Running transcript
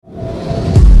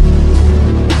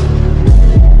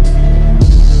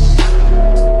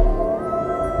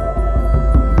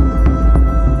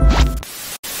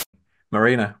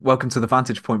Maryna. Welcome to the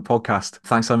Vantage Point podcast.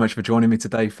 Thanks so much for joining me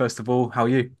today. First of all, how are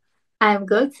you? I'm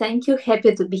good, thank you.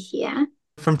 Happy to be here.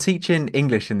 From teaching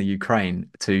English in the Ukraine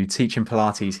to teaching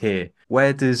Pilates here,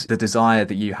 where does the desire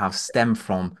that you have stem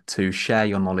from to share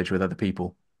your knowledge with other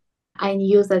people? I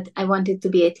knew that I wanted to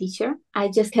be a teacher. I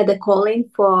just had a calling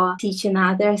for teaching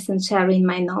others and sharing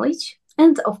my knowledge,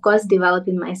 and of course,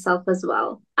 developing myself as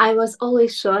well. I was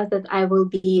always sure that I will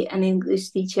be an English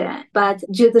teacher, but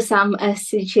due to some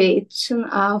situation,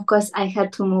 of course, I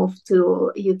had to move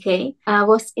to UK. I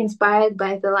was inspired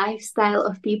by the lifestyle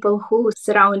of people who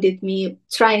surrounded me,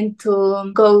 trying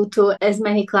to go to as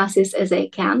many classes as I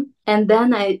can. And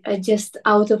then I just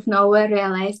out of nowhere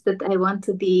realized that I want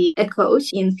to be a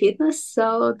coach in fitness.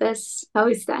 So that's how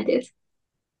it started.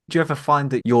 Do you ever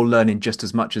find that you're learning just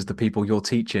as much as the people you're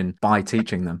teaching by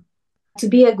teaching them? To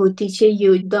be a good teacher,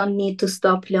 you don't need to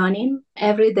stop learning.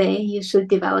 Every day you should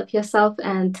develop yourself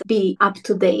and be up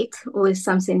to date with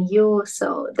something new.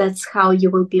 So that's how you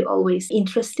will be always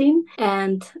interesting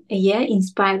and, yeah,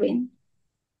 inspiring.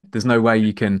 There's no way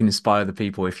you can inspire the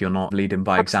people if you're not leading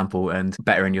by example and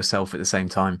bettering yourself at the same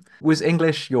time. Was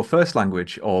English your first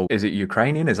language, or is it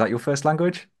Ukrainian? Is that your first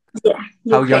language? Yeah,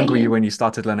 How young were you Ukrainian. when you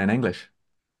started learning English?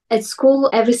 At school,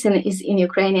 everything is in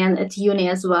Ukrainian, at uni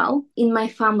as well. In my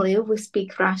family, we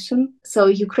speak Russian, so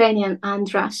Ukrainian and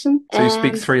Russian. So you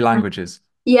speak And three languages.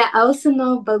 yeah, I also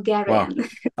know Wow. Bulgarian.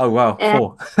 Oh, wow. And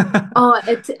Four.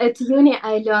 at uni,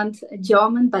 I learned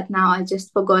German, but now I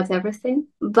just forgot everything.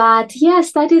 But yeah, I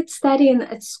started studying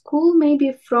at school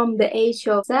maybe from the age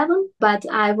of 7, but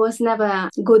I was never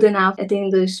good enough at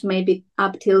English, maybe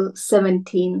up till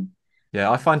 17. Yeah,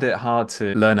 I find it hard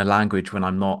to learn a language when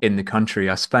I'm not in the country.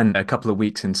 I spent a couple of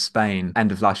weeks in Spain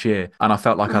end of last year, and I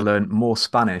felt like I learned more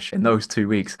Spanish in those 2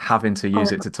 weeks having to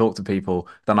use Oh, it to talk to people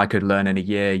than I could learn in a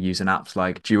year using apps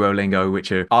like Duolingo,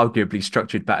 which are arguably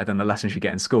structured better than the lessons you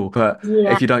get in school. But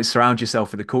yeah. if you don't surround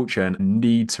yourself with the culture and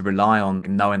need to rely on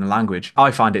knowing the language,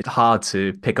 I find it hard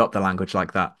to pick up the language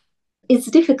like that. It's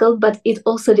difficult, but it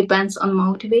also depends on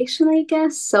motivation, I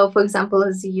guess. So, for example,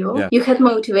 as you, Yeah. you had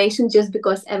motivation just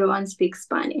because everyone speaks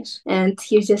Spanish and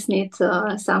you just need to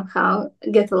somehow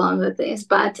get along with this.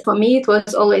 But for me, it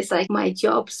was always like my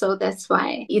job. So that's why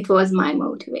it was my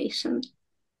motivation.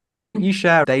 You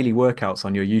share daily workouts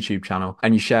on your YouTube channel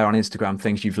and you share on Instagram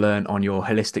things you've learned on your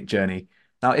holistic journey.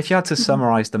 Now, if you had to Mhm.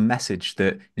 summarize the message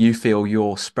that you feel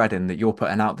you're spreading, that you're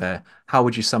putting out there, how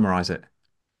would you summarize it?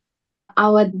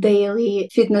 Our daily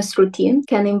fitness routine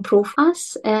can improve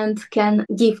us and can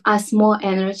give us more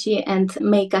energy and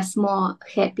make us more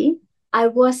happy. I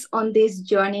was on this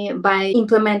journey by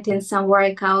implementing some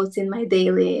workouts in my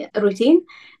daily routine,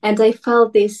 and I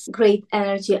felt this great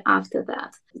energy after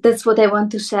that. That's what I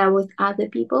want to share with other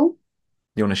people.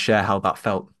 You want to share how that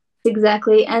felt?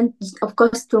 Exactly. And of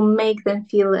course, to make them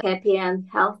feel happier and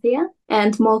healthier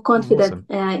and more Oh, confident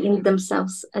awesome. in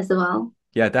themselves as well.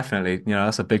 Yeah, definitely.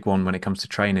 That's a big one when it comes to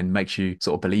training. Makes you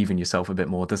sort of believe in yourself a bit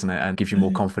more, doesn't it? And gives you more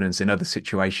Mhm. confidence in other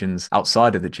situations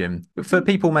outside of the gym. But for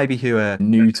people maybe who are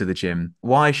new to the gym,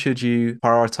 why should you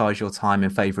prioritize your time in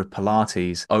favor of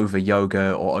Pilates over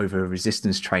yoga or over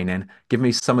resistance training? Give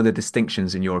me some of the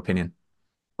distinctions in your opinion.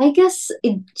 I guess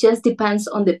it just depends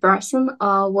on the person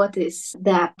or what is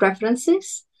their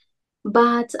preferences.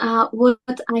 But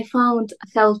what I found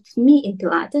helped me in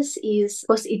Pilates is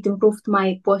because it improved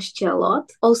my posture a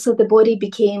lot. Also, the body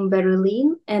became very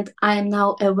lean, and I am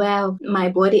now aware of my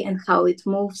body and how it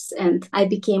moves, and I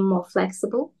became more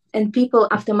flexible. And people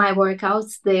after my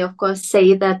workouts, they of course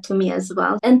say that to me as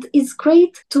well. And it's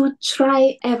great to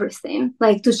try everything,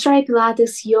 like to try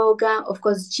Pilates, yoga, of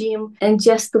course, gym, and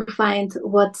just to find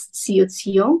what suits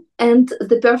you. And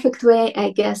the perfect way,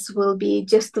 I guess, will be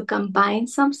just to combine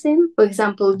something. For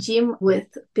example, gym with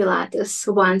Pilates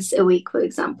once a week, for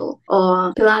example,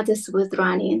 or Pilates with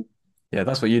running. Yeah,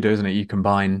 that's what you do, isn't it? You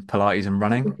combine Pilates and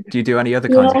running. Do you do any other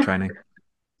kinds of Yeah, training?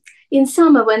 in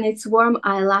summer when it's warm,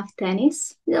 I love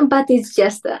tennis, but it's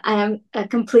just I am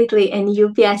completely a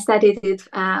newbie. I studied it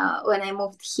when I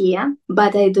moved here,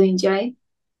 but I do enjoy.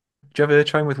 Do you ever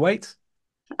train with weights?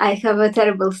 I have a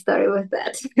terrible story with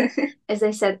that. As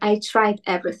I said, I tried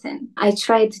everything. I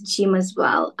tried gym as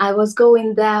well. I was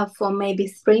going there for maybe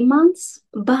 3 months,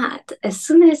 but as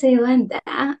soon as I went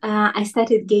there, I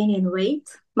started gaining weight.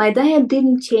 My diet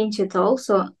didn't change at all,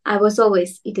 so I was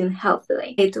always eating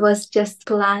healthily. It was just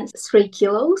plus 3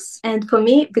 kilos. And for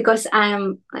me, because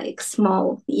I'm like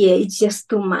small, yeah, it's just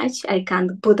too much. I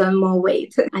can't put on more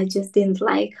weight. I just didn't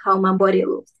like how my body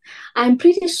looked. I'm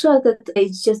pretty sure that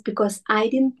it's just because I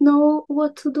didn't know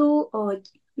what to do, or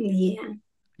yeah.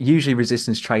 Usually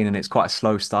resistance training, it's quite a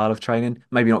slow style of training.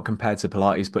 Maybe not compared to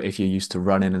Pilates, but if you're used to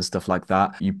running and stuff like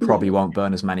that, you probably Yeah. won't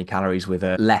burn as many calories with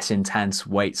a less intense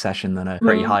weight session than a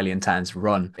pretty Mhm. highly intense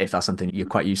run, if that's something you're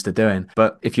quite used to doing.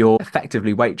 But if you're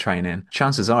effectively weight training,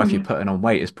 chances are if you're Mhm. putting on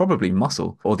weight, it's probably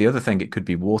muscle. Or the other thing, it could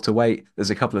be water weight.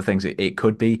 There's a couple of things it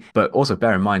could be, but also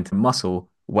bear in mind, muscle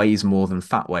weighs more than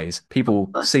fat weighs. People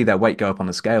But see their weight go up on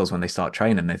the scales when they start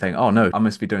training. They think, oh no, I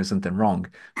must be doing something wrong.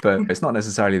 But it's not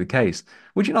necessarily the case.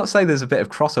 Would you not say there's a bit of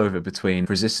crossover between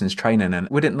resistance training and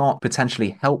would it not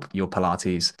potentially help your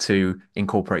Pilates to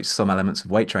incorporate some elements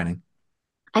of weight training?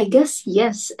 I guess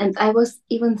yes. And I was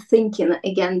even thinking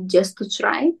again just to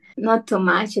try, not too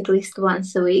much, at least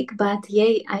once a week. But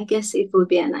yeah, I guess it would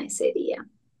be a nice idea.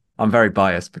 I'm very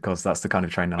biased because that's the kind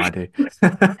of training I do.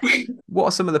 What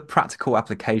are some of the practical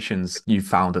applications you've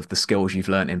found of the skills you've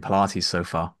learned in Pilates so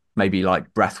far? Maybe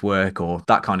like breath work or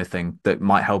that kind of thing that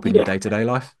might help in your Yeah. day-to-day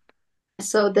life?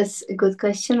 So that's a good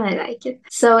question. I like it.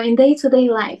 So in day-to-day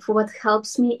life, what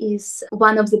helps me is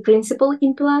one of the principle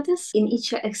in Pilates. In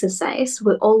each exercise,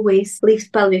 we always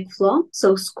lift pelvic floor,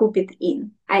 so scoop it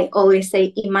in. I always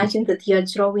say, imagine that you're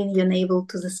drawing your navel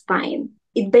to the spine.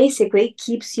 It basically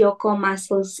keeps your core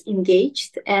muscles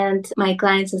engaged. And my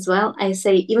clients as well, I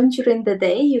say, even during the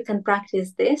day, you can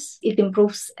practice this. It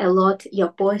improves a lot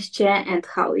your posture and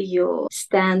how you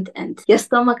stand, and your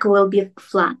stomach will be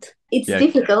flat. It's Yeah,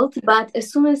 difficult, but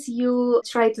as soon as you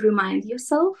try to remind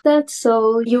yourself that,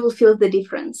 so you will feel the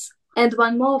difference. And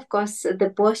one more, of course,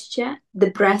 the posture, the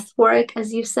breath work,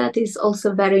 as you said, is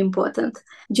also very important.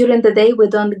 During the day, we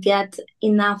don't get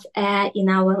enough air in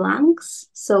our lungs.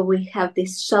 So we have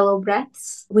these shallow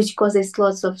breaths, which causes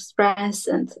lots of stress.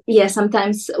 And yeah,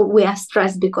 sometimes we are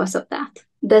stressed because of that.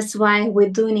 That's why we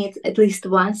do need at least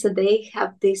once a day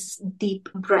have these deep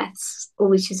breaths,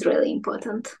 which is really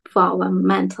important for our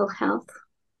mental health.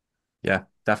 yeah,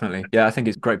 definitely. Yeah, I think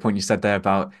it's a great point you said there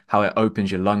about how it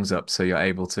opens your lungs up so you're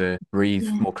able to breathe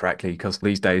Yeah. more correctly. Because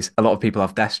these days, a lot of people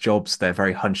have desk jobs, they're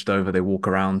very hunched over, they walk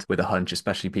around with a hunch,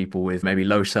 especially people with maybe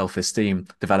low self-esteem,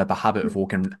 develop a habit of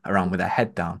walking around with their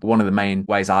head down. One of the main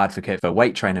ways I advocate for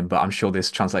weight training, but I'm sure this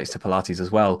translates to Pilates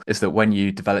as well, is that when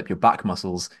you develop your back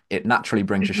muscles, it naturally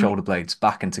brings your Mhm. shoulder blades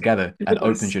back and together and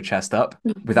opens Yes. your chest up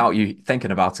Mhm. without you thinking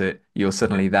about it, you're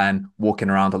suddenly then walking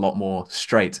around a lot more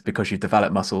straight because you've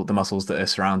developed the muscles that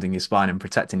are surrounding your spine and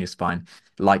protecting your spine,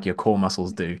 like your core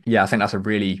muscles do. Yeah, I think that's a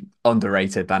really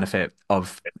underrated benefit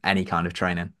of any kind of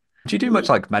training. Do you do much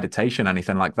Yeah. like meditation,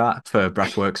 anything like that for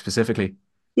breath work specifically?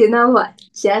 You know what?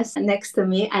 Just next to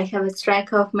me, I have a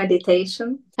track of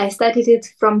meditation. I started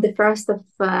it from the 1st of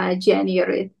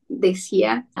January this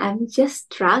year. I'm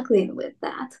just struggling with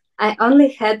that. I only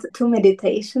had two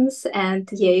meditations, and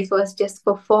yeah, it was just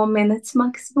for 4 minutes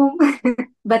maximum.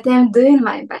 But I'm doing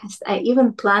my best. I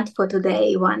even planned for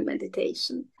today one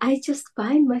meditation. I just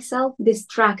find myself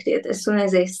distracted as soon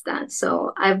as I start.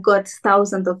 So I've got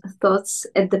thousands of thoughts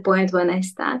at the point when I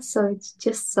start. So it's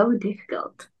just so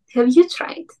difficult. Have you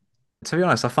tried? To be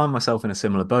honest, I find myself in a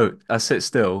similar boat. I sit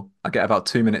still, I get about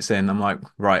 2 minutes in, I'm like,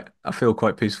 right, I feel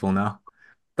quite peaceful now.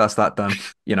 That's that done.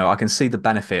 I can see the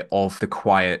benefit of the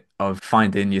quiet, of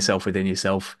finding yourself within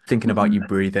yourself, thinking about you Mhm.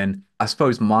 breathing. I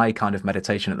suppose my kind of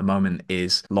meditation at the moment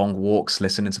is long walks,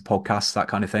 listening to podcasts, that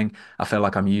kind of thing. I feel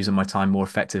like I'm using my time more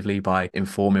effectively by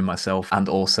informing myself and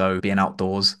also being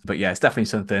outdoors. But yeah, it's definitely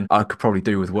something I could probably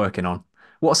do with working on.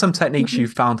 What are some techniques Mhm. you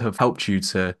found have helped you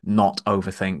to not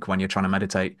overthink when you're trying to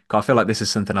meditate? 'Cause I feel like this is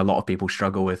something a lot of people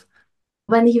struggle with.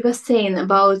 When you were saying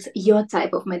about your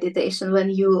type of meditation,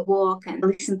 when you walk and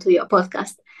listen to your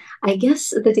podcast, I guess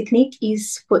the technique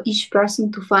is for each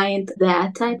person to find their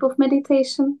type of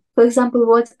meditation. For example,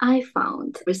 what I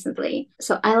found recently.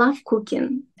 So I love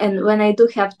cooking. And when I do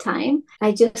have time,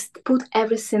 I just put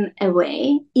everything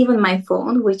away, even my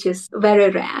phone, which is very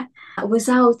rare,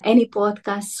 without any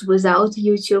podcasts, without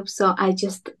YouTube. So I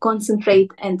just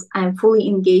concentrate and I'm fully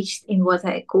engaged in what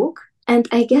I cook. And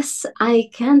I guess I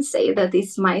can say that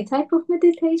it's my type of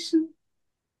meditation.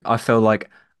 I feel like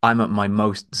I'm at my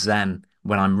most zen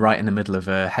when I'm right in the middle of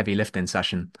a heavy lifting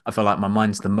session. I feel like my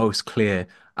mind's the most clear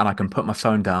and I can put my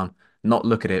phone down, not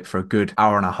look at it for a good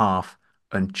hour and a half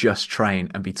and just train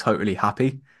and be totally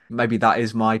happy. Maybe that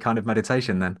is my kind of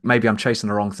meditation then. Maybe I'm chasing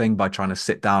the wrong thing by trying to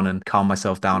sit down and calm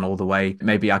myself down all the way.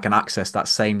 Maybe I can access that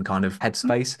same kind of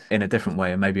headspace in a different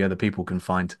way, and maybe other people can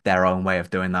find their own way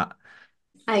of doing that.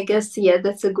 I guess, yeah,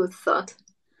 that's a good thought.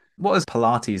 What has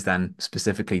Pilates then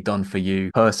specifically done for you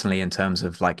personally in terms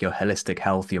of like your holistic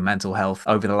health, your mental health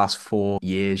over the last 4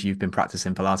 years you've been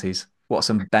practicing Pilates? What are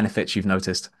some benefits you've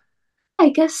noticed? I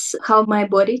guess how my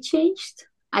body changed.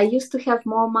 I used to have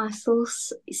more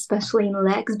muscles, especially in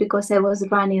legs, because I was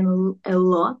running a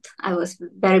lot. I was a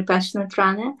very passionate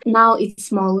runner. Now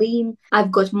it's more lean.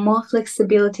 I've got more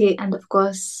flexibility. And of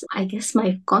course, I guess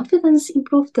my confidence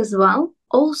improved as well.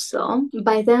 Also,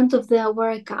 by the end of the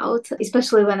workout,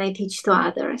 especially when I teach to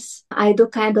others, I do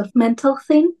kind of mental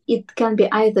thing. It can be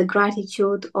either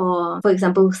gratitude or, for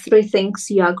example, 3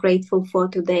 things you are grateful for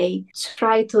today.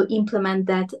 Try to implement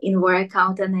that in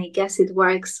workout, and I guess it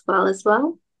works well as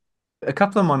well. A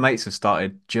couple of my mates have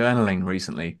started journaling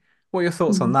recently. What are your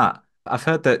thoughts on Mhm. that? I've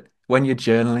heard that when you're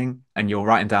journaling and you're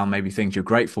writing down maybe things you're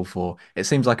grateful for, it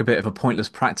seems like a bit of a pointless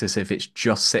practice if it's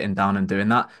just sitting down and doing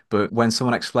that. But when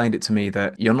someone explained it to me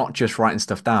that you're not just writing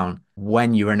stuff down,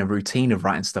 when you're in a routine of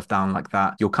writing stuff down like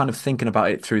that, you're kind of thinking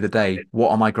about it through the day.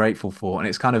 What am I grateful for? And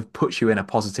it's kind of puts you in a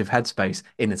positive headspace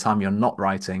in the time you're not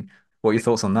writing. What are your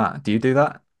thoughts on that? Do you do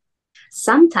that?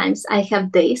 Sometimes I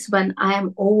have days when I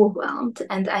am overwhelmed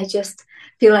and I just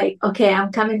feel like, okay,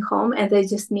 I'm coming home and I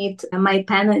just need my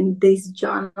pen and this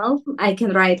journal. I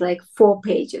can write like 4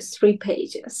 pages, 3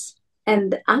 pages.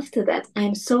 And after that,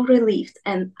 I'm so relieved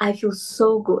and I feel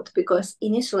so good because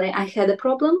initially I had a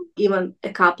problem, even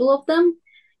a couple of them.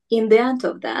 In the end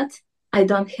of that, I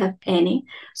don't have any.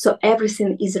 So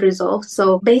everything is resolved.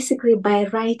 So basically by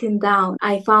writing down,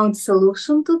 I found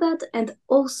solution to that. And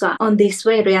also on this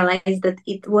way realized that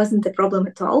it wasn't a problem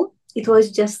at all. It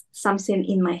was just something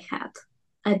in my head.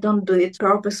 I don't do it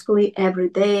purposefully every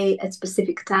day at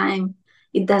specific time.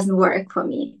 It doesn't work for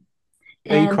me.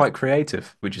 Are you And quite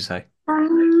creative, would you say?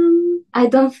 I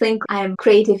don't think I'm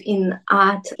creative in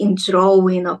art, in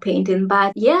drawing or painting,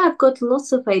 but yeah, I've got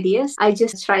lots of ideas. I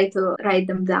just try to write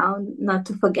them down, not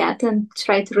to forget, and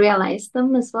try to realize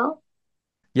them as well.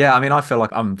 Yeah, I mean, I feel like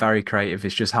I'm very creative.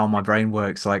 It's just how my brain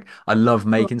works. Like, I love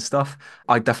making stuff.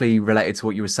 I definitely related to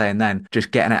what you were saying then,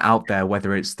 just getting it out there,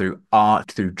 whether it's through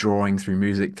art, through drawing, through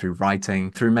music, through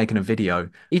writing, through making a video,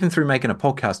 even through making a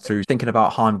podcast, through thinking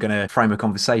about how I'm going to frame a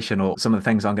conversation or some of the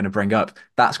things I'm going to bring up.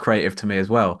 That's creative to me as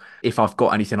well. If I've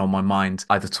got anything on my mind,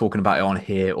 either talking about it on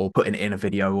here or putting it in a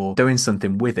video or doing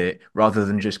something with it rather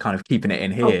than just kind of keeping it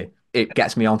in Oh, here, it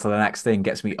gets me onto the next thing,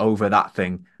 gets me over that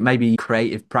thing. Maybe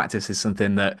creative practice is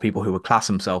something that people who would class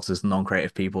themselves as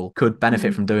non-creative people could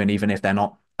benefit mhm. from doing, even if they're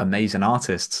not amazing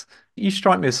artists. You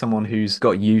strike me as someone who's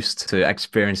got used to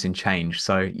experiencing change.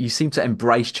 So you seem to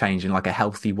embrace change in like a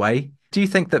healthy way. Do you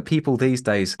think that people these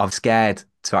days are scared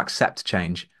to accept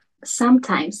change?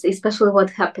 Sometimes, especially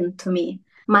what happened to me.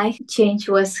 My change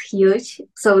was huge.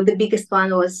 So the biggest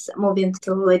one was moving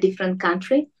to a different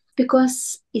country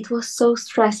because it was so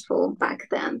stressful back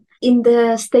then. In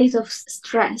the state of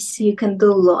stress, you can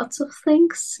do lots of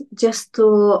things just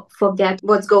to forget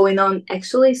what's going on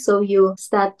actually. So you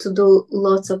start to do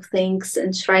lots of things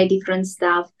and try different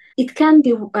stuff. It can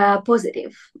be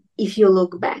positive if you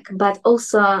look back, but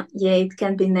also, yeah, it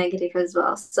can be negative as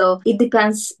well. So it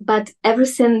depends, but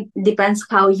everything depends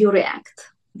how you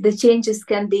react. The changes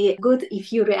can be good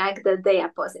if you react that they are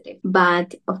positive,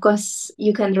 but of course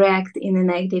you can react in a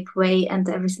negative way and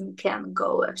everything can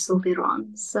go absolutely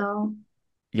wrong. So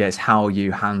Yeah, it's how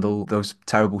you handle those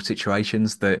terrible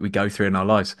situations that we go through in our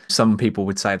lives. Some people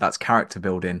would say that's character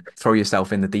building. Throw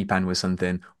yourself in the deep end with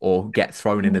something or get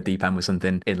thrown in the deep end with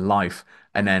something in life.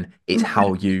 And then it's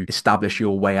how you establish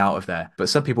your way out of there. But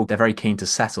some people, they're very keen to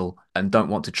settle and don't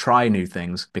want to try new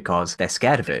things because they're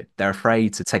scared of it. They're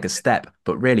afraid to take a step.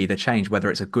 But really, the change,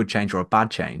 whether it's a good change or a bad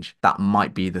change, that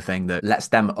might be the thing that lets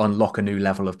them unlock a new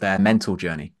level of their mental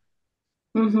journey.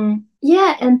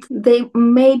 yeah, and they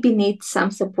maybe need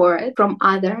some support from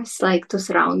others, like to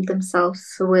surround themselves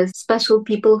with special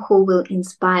people who will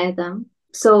inspire them.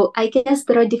 So I guess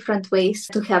there are different ways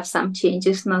to have some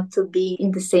changes, not to be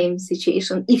in the same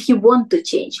situation if you want to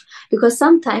change. Because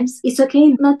sometimes it's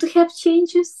okay not to have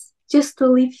changes, just to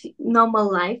live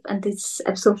normal life, and it's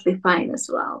absolutely fine as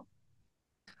well.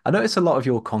 I notice a lot of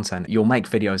your content, you'll make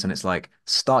videos and it's like,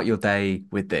 start your day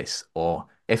with this, or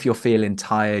if you're feeling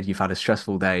tired, you've had a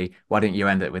stressful day, why don't you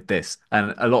end it with this?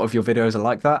 And a lot of your videos are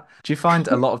like that. Do you find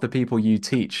a lot of the people you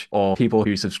teach or people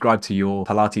who subscribe to your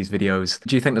Pilates videos,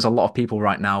 do you think there's a lot of people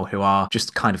right now who are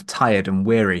just kind of tired and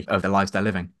weary of the lives they're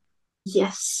living?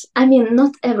 Yes. I mean,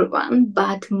 not everyone,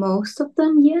 but most of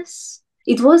them, yes.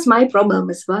 It was my problem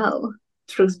as well,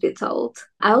 truth be told.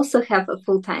 I also have a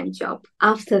full-time job.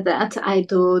 After that, I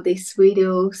do these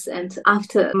videos, and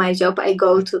after my job, I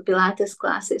go to Pilates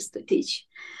classes to teach.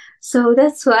 So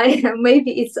that's why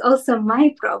maybe it's also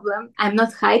my problem. I'm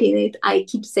not hiding it. I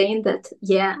keep saying that,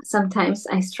 yeah, sometimes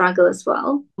I struggle as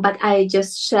well, but I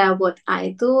just share what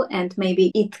I do, and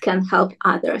maybe it can help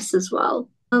others as well.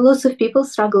 Lots of people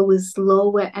struggle with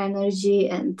lower energy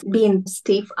and being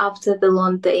stiff after the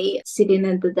long day sitting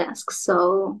at the desk.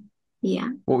 So, yeah.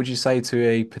 What would you say to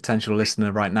a potential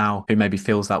listener right now who maybe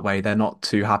feels that way? They're not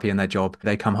too happy in their job.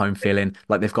 They come home feeling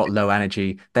like they've got low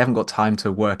energy. They haven't got time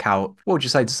to work out. What would you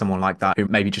say to someone like that who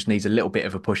maybe just needs a little bit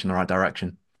of a push in the right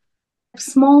direction?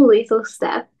 Small little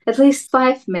step, at least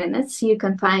 5 minutes you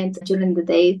can find during the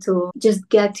day to just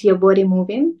get your body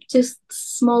moving. Just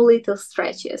small little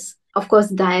stretches. Of course,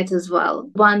 diet as well.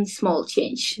 One small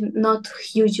change, not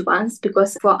huge ones,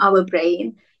 because for our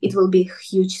brain, it will be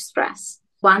huge stress.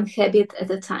 One habit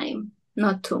at a time,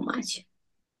 not too much.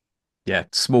 Yeah,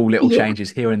 small little Yeah.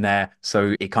 changes here and there.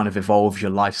 So it kind of evolves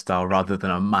your lifestyle rather than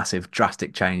a massive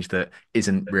drastic change that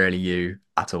isn't really you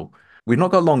at all. We've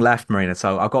not got long left, Maryna,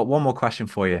 so I've got one more question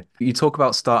for you. You talk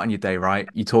about starting your day right.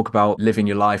 You talk about living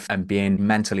your life and being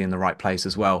mentally in the right place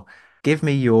as well. Give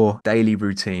me your daily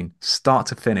routine, start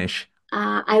to finish.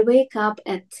 I wake up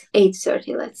at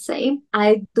 8:30, let's say.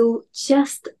 I do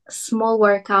just small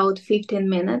workout, 15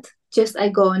 minutes. Just I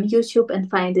go on YouTube and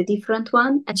find a different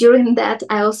one. During that,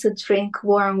 I also drink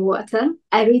warm water.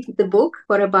 I read the book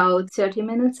for about 30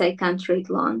 minutes. I can't read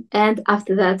long. And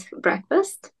after that,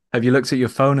 breakfast. Have you looked at your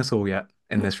phone at all yet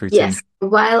in this Yes, routine?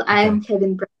 while Okay. I'm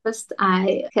having breakfast,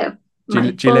 I have Do my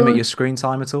you, do you limit phone. your screen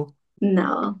time at all?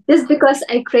 No, just because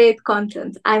I create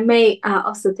content. I may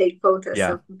also take photos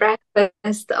Yeah. of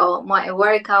breakfast or my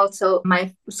workout, so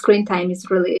my screen time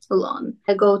is really long.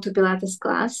 I go to Pilates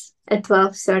class at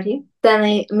 12:30. Then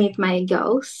I meet my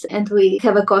girls and we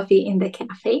have a coffee in the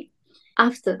cafe.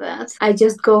 After that, I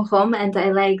just go home and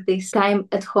I like this time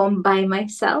at home by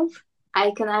myself.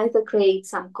 I can either create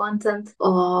some content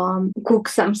or cook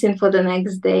something for the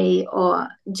next day or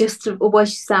just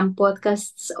watch some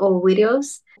podcasts or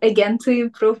videos again to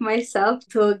improve myself,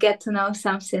 to get to know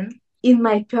something. In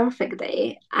my perfect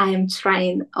day, I am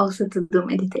trying also to do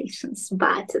meditations,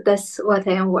 but that's what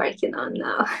I am working on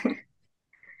now.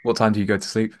 What time do you go to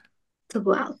sleep?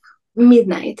 12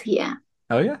 midnight, yeah.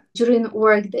 Oh, yeah. During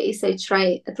work days, I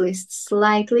try at least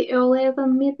slightly earlier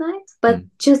than midnight. But Hmm.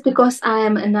 just because I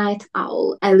am a night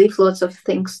owl, I leave lots of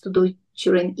things to do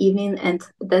during evening, and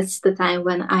that's the time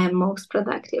when I am most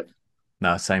productive.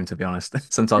 No, same to be honest.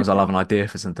 Sometimes I'll have an idea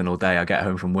for something all day. I get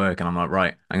home from work and I'm like,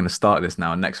 right, I'm going to start this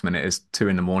now. And next minute is 2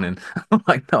 in the morning. I'm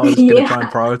like, no, I'm just going to try and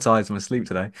Yeah. prioritize my sleep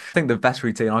today. I think the best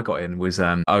routine I got in was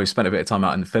I spent a bit of time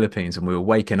out in the Philippines and we were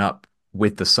waking up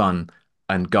with the sun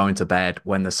and going to bed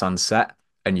when the sun set.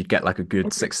 And you'd get like a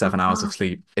good 6, 7 hours of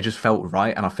sleep. It just felt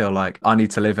right. And I feel like I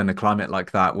need to live in a climate like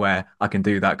that where I can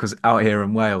do that. Because out here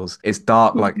in Wales, it's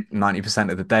dark like 90%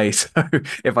 of the day. So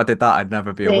if I did that, I'd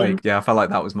never be Same. awake. Yeah, I felt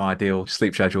like that was my ideal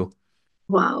sleep schedule.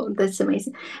 Wow, that's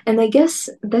amazing. And I guess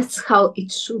that's how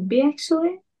it should be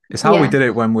actually. It's how we Yeah. did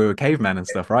it when we were cavemen and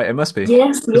stuff, right? It must be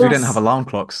Yes, because we didn't have yes. alarm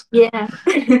clocks. Yeah.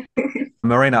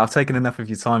 Marina, I've taken enough of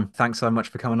your time. Thanks so much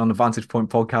for coming on the Vantage Point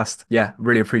podcast. Yeah,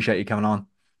 really appreciate you coming on.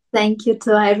 Thank you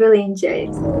too. I really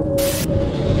enjoyed.